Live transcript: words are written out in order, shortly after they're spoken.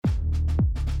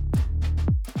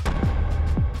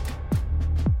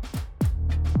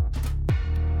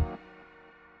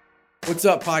What's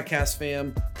up, podcast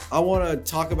fam? I want to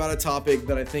talk about a topic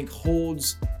that I think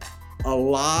holds a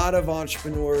lot of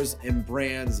entrepreneurs and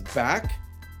brands back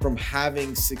from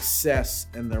having success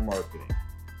in their marketing.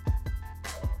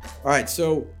 All right,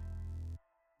 so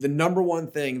the number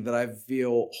one thing that I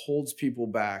feel holds people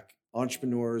back,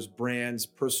 entrepreneurs, brands,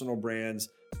 personal brands,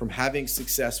 from having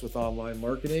success with online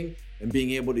marketing and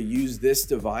being able to use this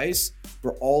device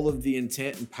for all of the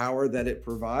intent and power that it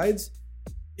provides,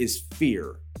 is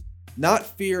fear. Not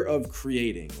fear of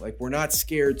creating, like we're not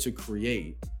scared to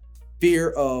create. Fear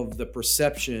of the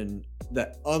perception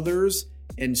that others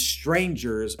and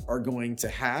strangers are going to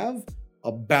have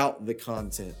about the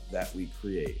content that we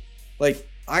create. Like,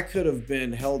 I could have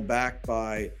been held back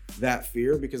by that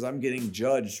fear because I'm getting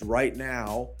judged right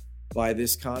now by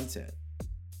this content.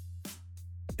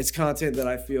 It's content that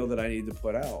I feel that I need to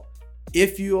put out.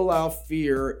 If you allow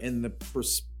fear and the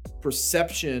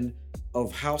perception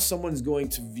of how someone's going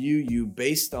to view you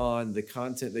based on the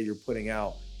content that you're putting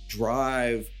out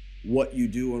drive what you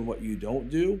do and what you don't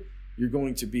do, you're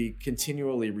going to be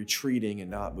continually retreating and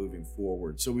not moving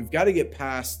forward. So we've got to get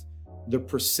past the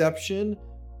perception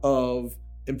of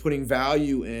and putting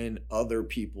value in other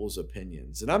people's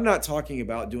opinions. And I'm not talking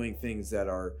about doing things that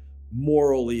are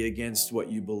morally against what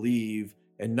you believe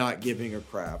and not giving a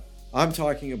crap. I'm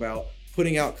talking about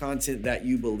putting out content that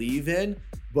you believe in,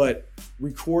 but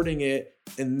recording it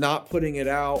and not putting it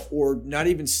out, or not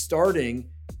even starting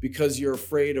because you're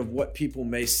afraid of what people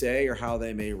may say or how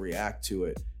they may react to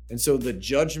it. And so the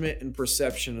judgment and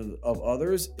perception of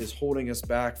others is holding us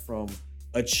back from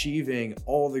achieving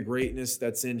all the greatness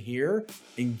that's in here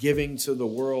and giving to the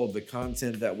world the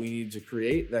content that we need to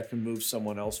create that can move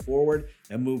someone else forward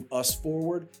and move us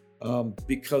forward,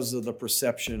 because of the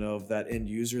perception of that end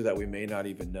user that we may not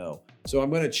even know. So I'm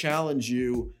going to challenge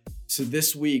you to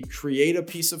this week, create a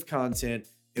piece of content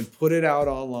and put it out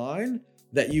online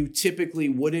that you typically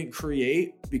wouldn't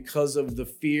create because of the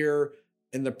fear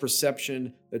and the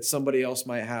perception that somebody else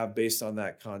might have based on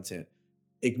that content.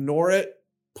 Ignore it,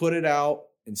 put it out,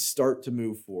 and start to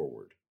move forward.